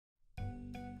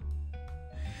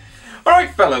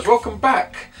Right fellas, welcome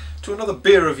back to another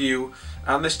beer review,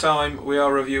 and this time we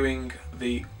are reviewing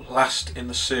the last in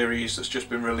the series that's just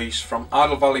been released from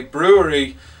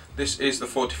IdleValleyBrewery. This is the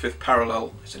 45th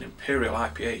Parallel. It's an Imperial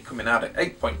IPA coming out at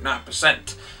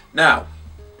 8.9%. Now,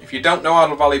 if you don't know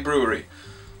IdleValleyBrewery,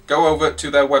 go over to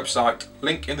their website,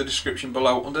 link in the description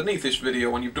below underneath this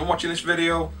video. When you've done watching this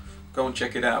video, go and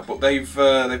check it out. But they've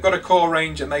got a core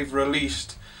range, and they've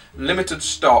released limited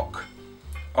stock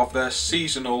of their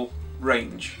seasonal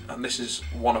range, and this is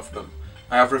one of them.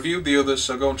 I have reviewed the others,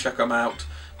 so go and check them out,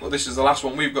 but this is the last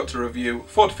one we've got to review.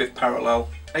 45th Parallel,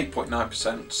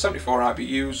 8.9%, 74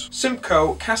 IBUs,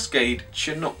 Simcoe, Cascade,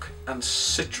 Chinook and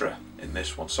Citra in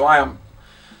this one. So I'm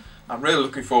really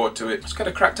looking forward to it. Let's get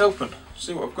it cracked open,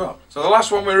 see what we've got. So the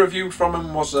last one we reviewed from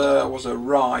them was a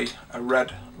rye, a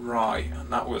red rye,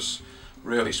 and that was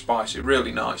really spicy,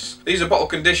 really nice. These are bottle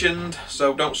conditioned,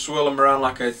 so don't swirl them around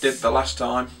like I did the last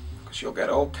time, because you'll get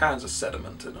all kinds of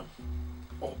sediment in them.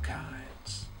 All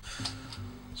kinds.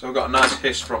 So we've got a nice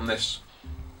hiss from this.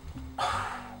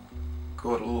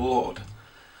 Good lord.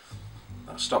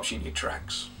 That stops you in your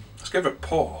tracks. Let's give her a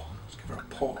pour. Let's give her a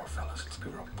pour, fellas. Let's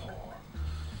give her a pour.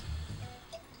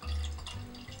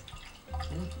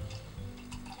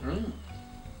 Mmm.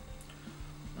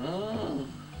 Mmm.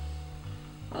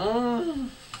 Mmm.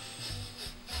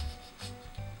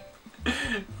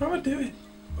 What am I doing?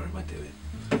 What am I doing?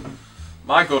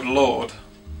 My good lord,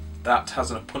 that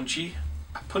has a punchy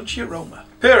aroma.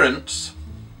 Appearance,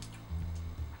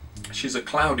 she's a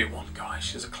cloudy one, guys.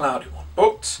 She's a cloudy one.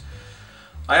 But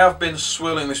I have been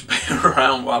swirling this beer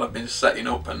around while I've been setting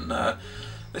up, and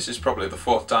this is probably the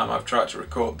fourth time I've tried to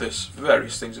record this.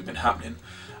 Various things have been happening.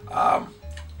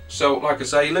 So, like I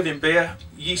say, living beer,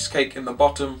 yeast cake in the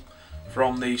bottom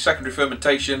from the secondary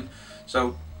fermentation.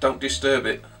 So don't disturb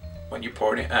it when you're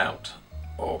pouring it out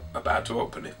or about to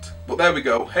open it. But there we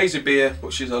go, hazy beer,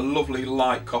 but she's a lovely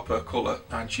light copper colour,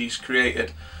 and she's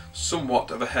created somewhat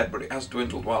of a head, but it has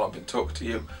dwindled while I've been talking to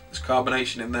you. There's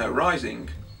carbonation in there rising.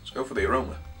 Let's go for the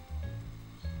aroma.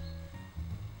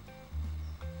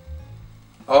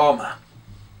 Oh man,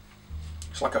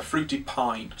 it's like a fruity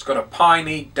pine. It's got a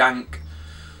piney, dank,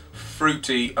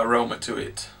 fruity aroma to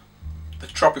it. The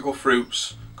tropical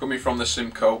fruits coming from the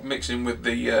Simcoe, mixing with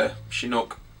the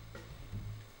Chinook.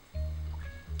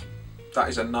 That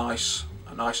is a nice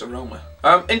aroma.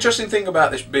 Interesting thing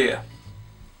about this beer.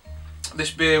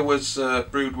 This beer was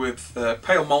brewed with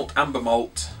pale malt, amber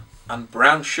malt, and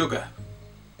brown sugar,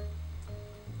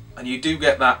 and you do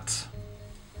get that.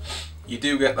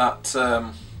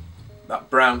 That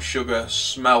brown sugar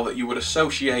smell that you would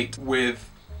associate with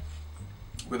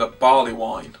a barley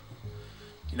wine.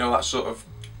 You know, that sort of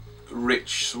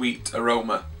rich, sweet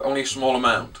aroma. Only a small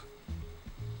amount.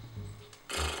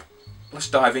 Let's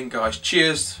dive in, guys.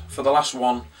 Cheers for the last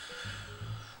one.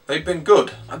 They've been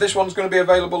good, and this one's going to be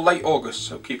available late August,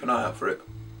 so keep an eye out for it.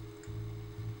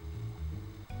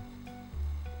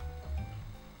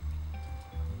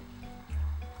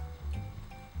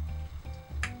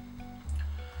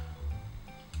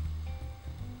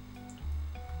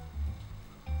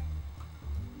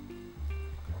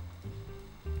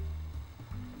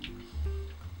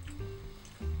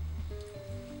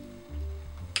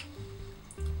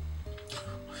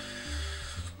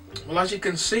 Well, as you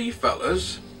can see,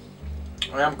 fellas,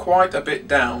 I am quite a bit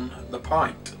down the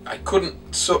pint. I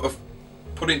couldn't sort of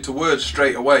put into words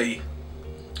straight away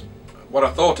what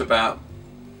I thought about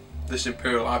this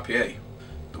Imperial IPA.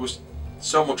 There was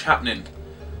so much happening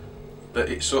that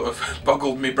it sort of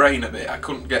boggled my brain a bit. I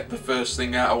couldn't get the first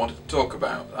thing out I wanted to talk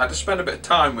about. I had to spend a bit of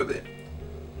time with it.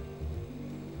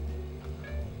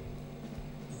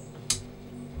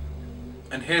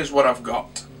 And here's what I've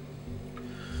got.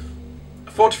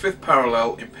 45th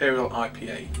Parallel Imperial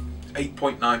IPA,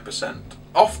 8.9%.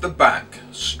 Off the back,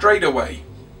 straight away,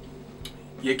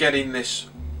 you're getting this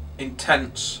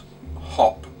intense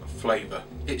hop flavour.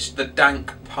 It's the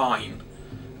dank pine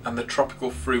and the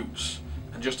tropical fruits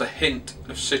and just a hint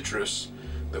of citrus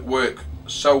that work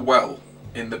so well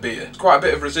in the beer. There's quite a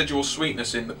bit of residual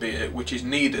sweetness in the beer, which is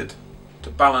needed to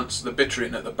balance the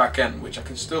bittering at the back end, which I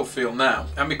can still feel now.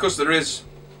 And because there is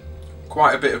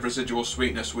quite a bit of residual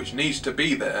sweetness which needs to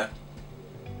be there,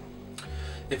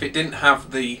 if it didn't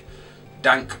have the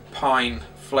dank pine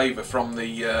flavour from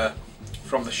the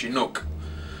Chinook,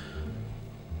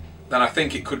 then I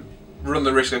think it could run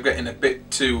the risk of getting a bit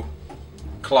too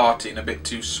clarty and a bit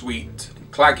too sweet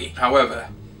and claggy. However,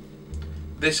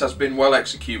 this has been well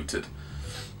executed,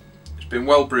 it's been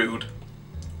well brewed,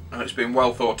 and it's been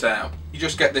well thought out. You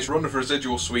just get this run of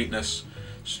residual sweetness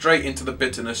straight into the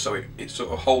bitterness, so it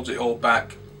sort of holds it all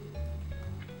back.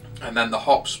 and then the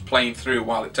hops playing through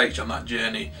while it takes you on that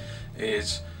journey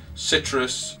is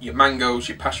citrus, your mangoes,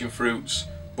 your passion fruits,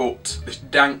 but this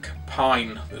dank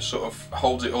pine that sort of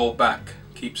holds it all back,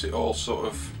 keeps it all sort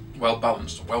of well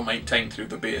balanced, well maintained through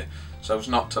the beer, so as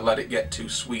not to let it get too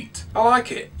sweet. I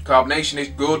like it. Carbonation is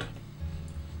good.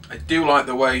 I do like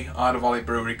the way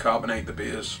IdleValleyBrewery carbonate the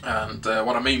beers, and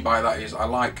what I mean by that is I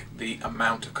like the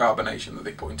amount of carbonation that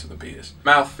they put into the beers.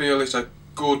 Mouthfeel is a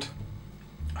good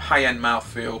high-end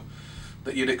mouthfeel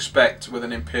that you'd expect with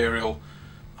an imperial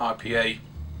IPA.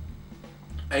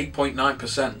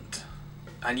 8.9%,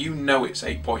 and you know it's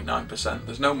 8.9%.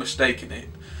 There's no mistaking it.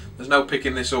 There's no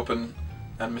picking this up and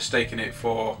mistaking it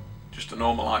for just a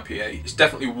normal IPA. It's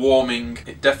definitely warming.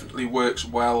 It definitely works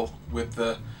well with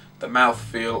the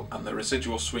mouthfeel and the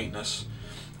residual sweetness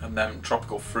and then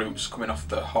tropical fruits coming off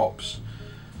the hops.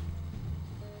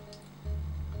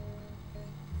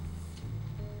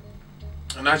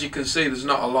 And as you can see, there's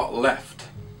not a lot left.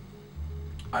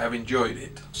 I have enjoyed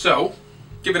it. So,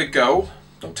 give it a go.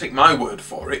 Don't take my word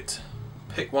for it.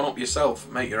 Pick one up yourself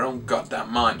and make your own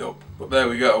goddamn mind up. But there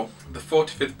we go. The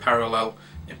 45th Parallel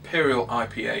Imperial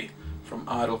IPA from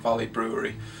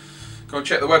IdleValleyBrewery. Go and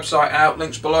check the website out,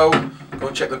 links below. Go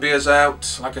and check the beers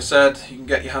out. Like I said, you can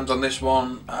get your hands on this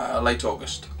one late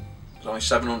August. There's only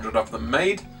 700 of them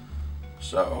made,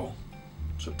 so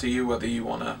it's up to you whether you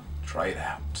want to try it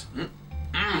out.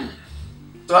 So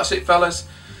that's it, fellas.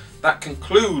 That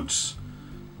concludes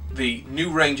the new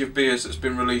range of beers that's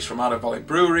been released from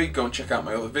IdleValleyBrewery. Go and check out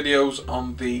my other videos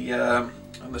on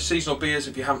the seasonal beers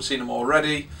if you haven't seen them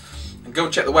already. And go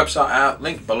and check the website out,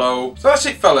 link below. So that's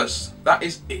it, fellas. That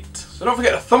is it. So don't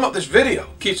forget to thumb up this video.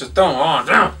 Keeps us down.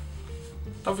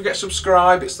 Don't forget to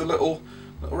subscribe. It's the little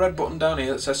red button down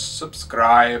here that says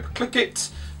subscribe. Click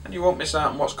it and you won't miss out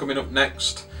on what's coming up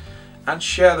next. And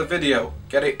share the video.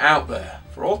 Get it out there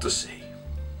for all to see.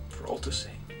 For all to see.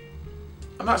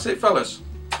 And that's it, fellas.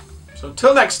 So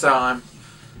until next time,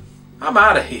 I'm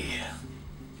out of here.